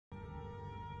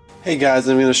Hey guys,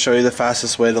 I'm going to show you the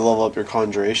fastest way to level up your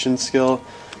conjuration skill.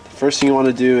 The first thing you want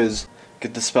to do is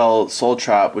get the spell Soul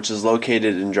Trap, which is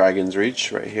located in Dragon's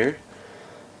Reach right here.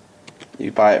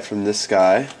 You buy it from this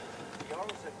guy.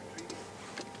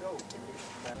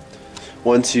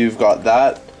 Once you've got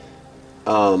that,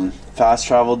 fast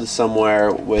travel to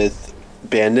somewhere with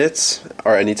bandits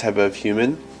or any type of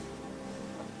human.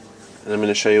 And I'm going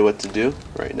to show you what to do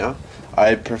right now.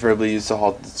 I preferably use the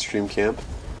halted stream camp.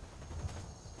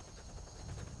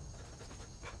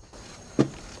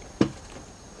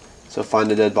 So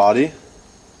find a dead body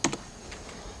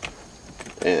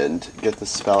and get the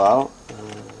spell out.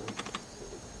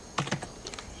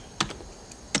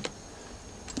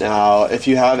 Now, if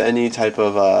you have any type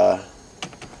of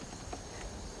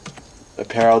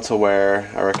apparel to wear,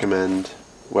 I recommend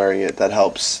wearing it. That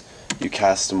helps you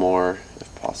cast more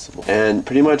if possible. And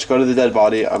pretty much go to the dead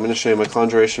body. I'm going to show you my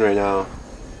conjuration right now.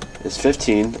 It's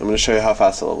 15. I'm going to show you how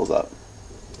fast it levels up.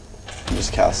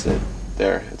 Just cast it.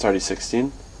 There, it's already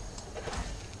 16.